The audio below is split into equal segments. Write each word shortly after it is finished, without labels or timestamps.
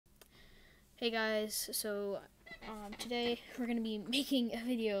Hey guys, so today we're gonna be making a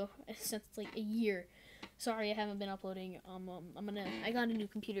video since like a year. Sorry, I haven't been uploading. I got a new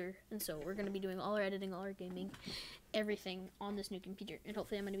computer, and so we're gonna be doing all our editing, all our gaming, everything on this new computer, and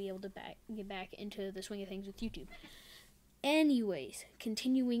hopefully I'm gonna be able to get back into the swing of things with YouTube. Anyways,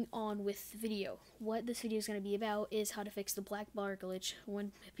 continuing on with the video, what this video is going to be about is how to fix the black bar glitch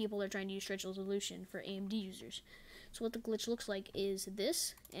when people are trying to use stretch resolution for AMD users. So what the glitch looks like is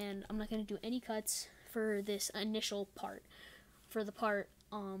this, and I'm not going to do any cuts for this initial part. For the part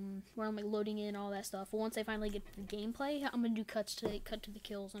where I'm like loading in all that stuff. But once I finally get to the gameplay, I'm going to do cuts to cut to the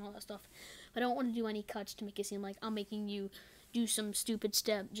kills and all that stuff. But I don't want to do any cuts to make it seem like I'm making you do some stupid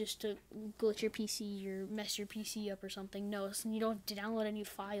step just to glitch your PC or mess your PC up or something. No, so you don't have to download any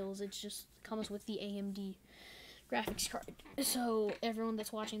files. It just comes with the AMD graphics card. So everyone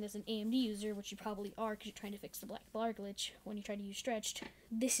that's watching this an AMD user, which you probably are because you're trying to fix the black bar glitch when you try to use stretched,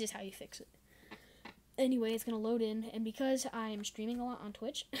 this is how you fix it. Anyway, it's going to load in, and because I'm streaming a lot on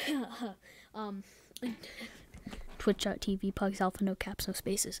Twitch, twitch.tv, pugs alpha, no caps, no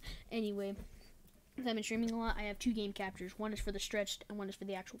spaces. Anyway, as I've been streaming a lot, I have two game captures. One is for the stretched, and one is for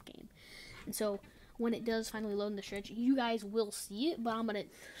the actual game. And so, when it does finally load in the stretch, you guys will see it, but I'm going to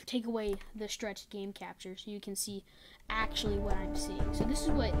take away the stretched game capture so you can see actually what I'm seeing. So this is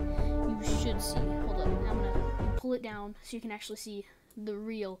what you should see. Hold up, I'm going to pull it down so you can actually see the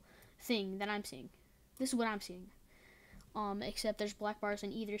real thing that I'm seeing. This is what I'm seeing. Except there's black bars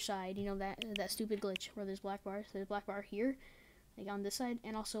on either side. You know that stupid glitch where there's black bars? There's a black bar here, like on this side,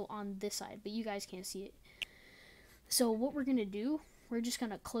 and also on this side, but you guys can't see it. So what we're gonna do, we're just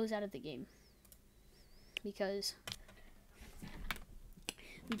gonna close out of the game because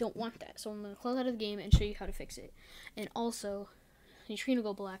we don't want that. So I'm gonna close out of the game and show you how to fix it. And also, your screen will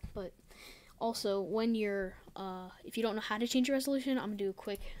go black, but also when you're if you don't know how to change your resolution, I'm gonna do a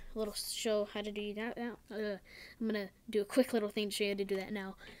quick little show how to do that now. I'm gonna do a quick little thing to show you how to do that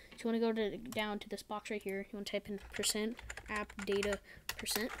now. So you want to go down to this box right here. You want to type in %app data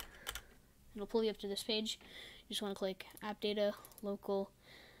 %. It'll pull you up to this page. You just want to click app data local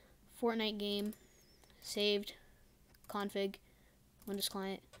Fortnite game saved config Windows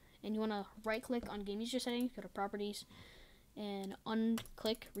client, and you want to right click on game user settings, go to properties, and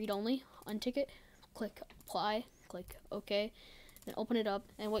unclick read only, untick it, click apply, click OK, then open it up,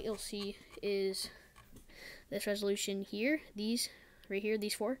 and what you'll see is this resolution here, these right here,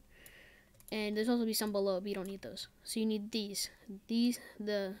 these four, and there's also be some below, but you don't need those. So you need these,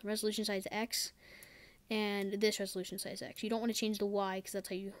 the resolution size X, and this resolution size X. You don't want to change the Y because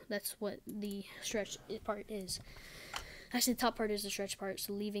that's what the stretch part is. Actually, the top part is the stretch part,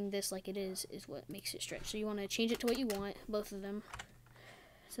 so leaving this like it is what makes it stretch. So you want to change it to what you want, both of them.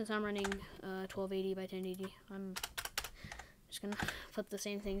 Since I'm running 1280 by 1080, I'm just gonna put the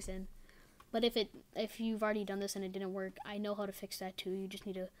same things in. But if you've already done this and it didn't work, I know how to fix that too. You just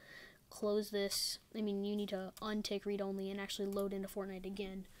need to close this. You need to untick read only and actually load into Fortnite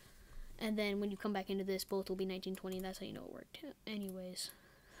again. And then when you come back into this, both will be 1920. That's how you know it worked. Anyways,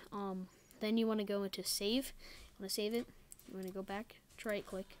 then you want to go into save. You want to save it. You want to go back to right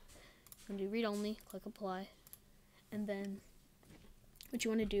click. You want to do read only. Click apply. And then what you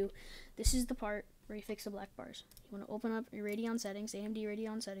want to do, this is the part where you fix the black bars. You want to open up your Radeon settings, AMD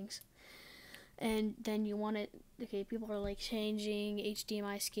Radeon settings. And then you want it, okay, people are like changing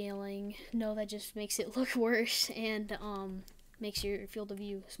HDMI scaling. No, that just makes it look worse and makes your field of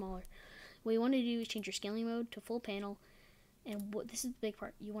view smaller. What you want to do is change your scaling mode to full panel. And this is the big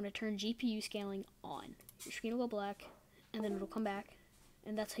part. You want to turn GPU scaling on. Your screen will go black, and then it'll come back.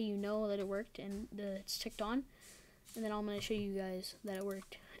 And that's how you know that it worked and it's ticked on. And then I'm going to show you guys that it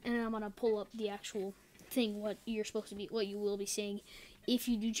worked. And then I'm going to pull up the actual thing, what you will be seeing if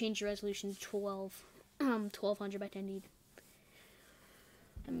you do change your resolution to 1200 by 1080.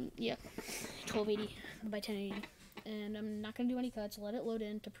 Yeah, 1280 by 1080. And I'm not going to do any cuts. Let it load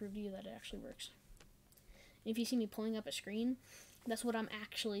in to prove to you that it actually works. And if you see me pulling up a screen, that's what I'm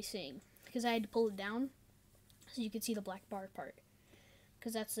actually seeing. Because I had to pull it down so you could see the black bar part.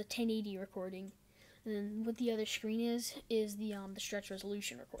 Because that's the 1080 recording. And then what the other screen is the stretch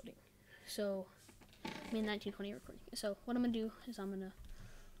resolution recording. So, 1920 recording. So what I'm going to do is I'm going to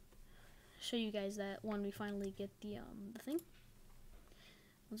show you guys that when we finally get the thing.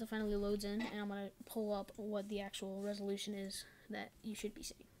 Once it finally loads in, and I'm going to pull up what the actual resolution is that you should be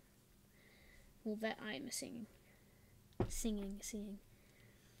seeing. Well, that I'm singing.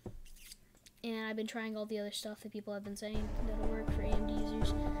 And I've been trying all the other stuff that people have been saying that'll work for AMD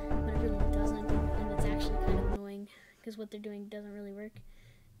users, but it really doesn't, and it's actually kind of annoying because what they're doing doesn't really work.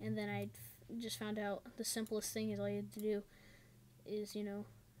 And then I just found out the simplest thing is all you have to do is,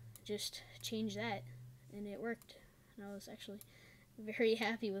 just changed that, and it worked. And I was actually very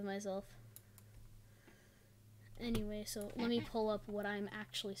happy with myself. Anyway, so let me pull up what I'm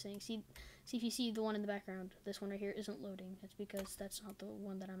actually saying. See if you see the one in the background. This one right here isn't loading. That's because that's not the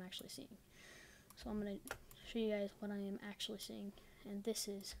one that I'm actually seeing. So I'm going to show you guys what I am actually seeing. And this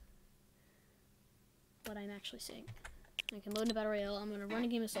is what I'm actually seeing. I can load into Battle Royale. I'm going to run a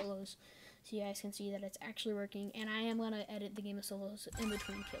game of solos so you guys can see that it's actually working. And I am going to edit the game of solos in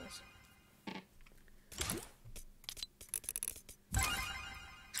between kills.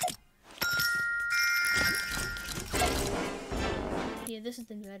 Yeah, this is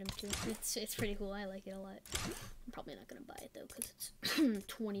the new item too. It's pretty cool. I like it a lot. I'm probably not gonna buy it though because it's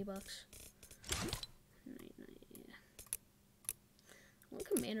 20 bucks. Yeah. I want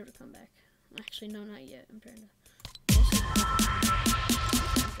Commando to come back. Actually, no, not yet. I'm trying to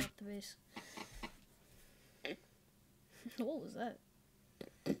drop the base. What was that?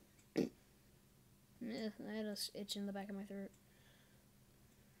 Yeah, I had a itch in the back of my throat.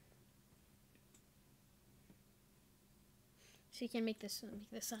 So you can make this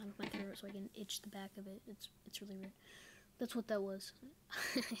sound with my throat, so I can itch the back of it. It's really weird. That's what that was.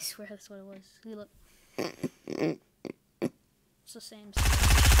 I swear that's what it was. See, look. It's the same. So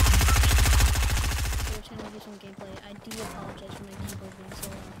we're trying to do some gameplay. I do apologize for my keyboard being so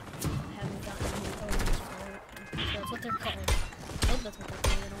loud. I haven't gotten any codes for it. So that's what they're called. I hope that's what they're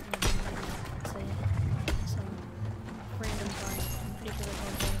called. I don't remember. It's some random bug. I'm pretty sure they're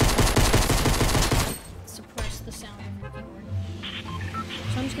called suppress the sound of your keyboard.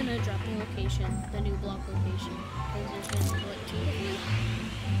 So I'm just gonna drop the location, the new block location, because there's been, what, 2 different?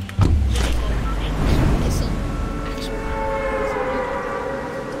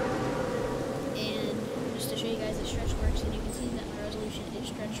 And just to show you guys the stretch works, and you can see that my resolution is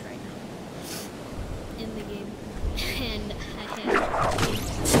stretched right now in the game. And I have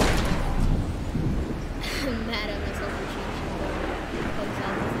mad at myself for changing the Pugs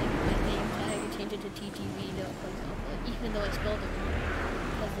Alpha thing. I think I changed it to TTV to Pugs Alpha, even though I spelled it wrong.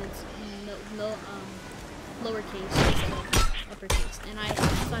 Because it's lowercase instead of uppercase. And I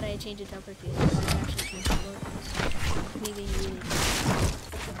thought I changed it to uppercase, but I actually changed it to lowercase. Maybe you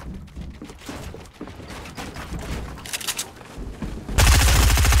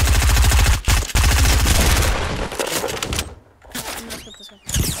let's go this way.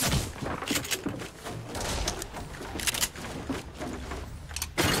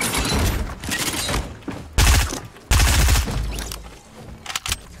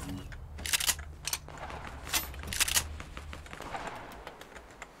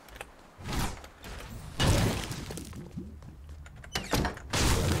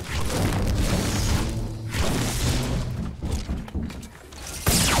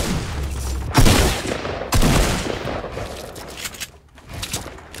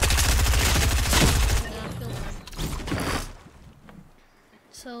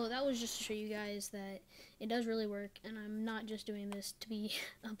 So that was just to show you guys that it does really work, and I'm not just doing this to be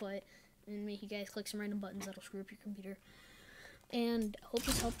a butt and make you guys click some random buttons that'll screw up your computer. And I hope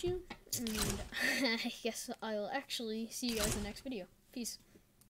this helped you, and I guess I'll actually see you guys in the next video. Peace.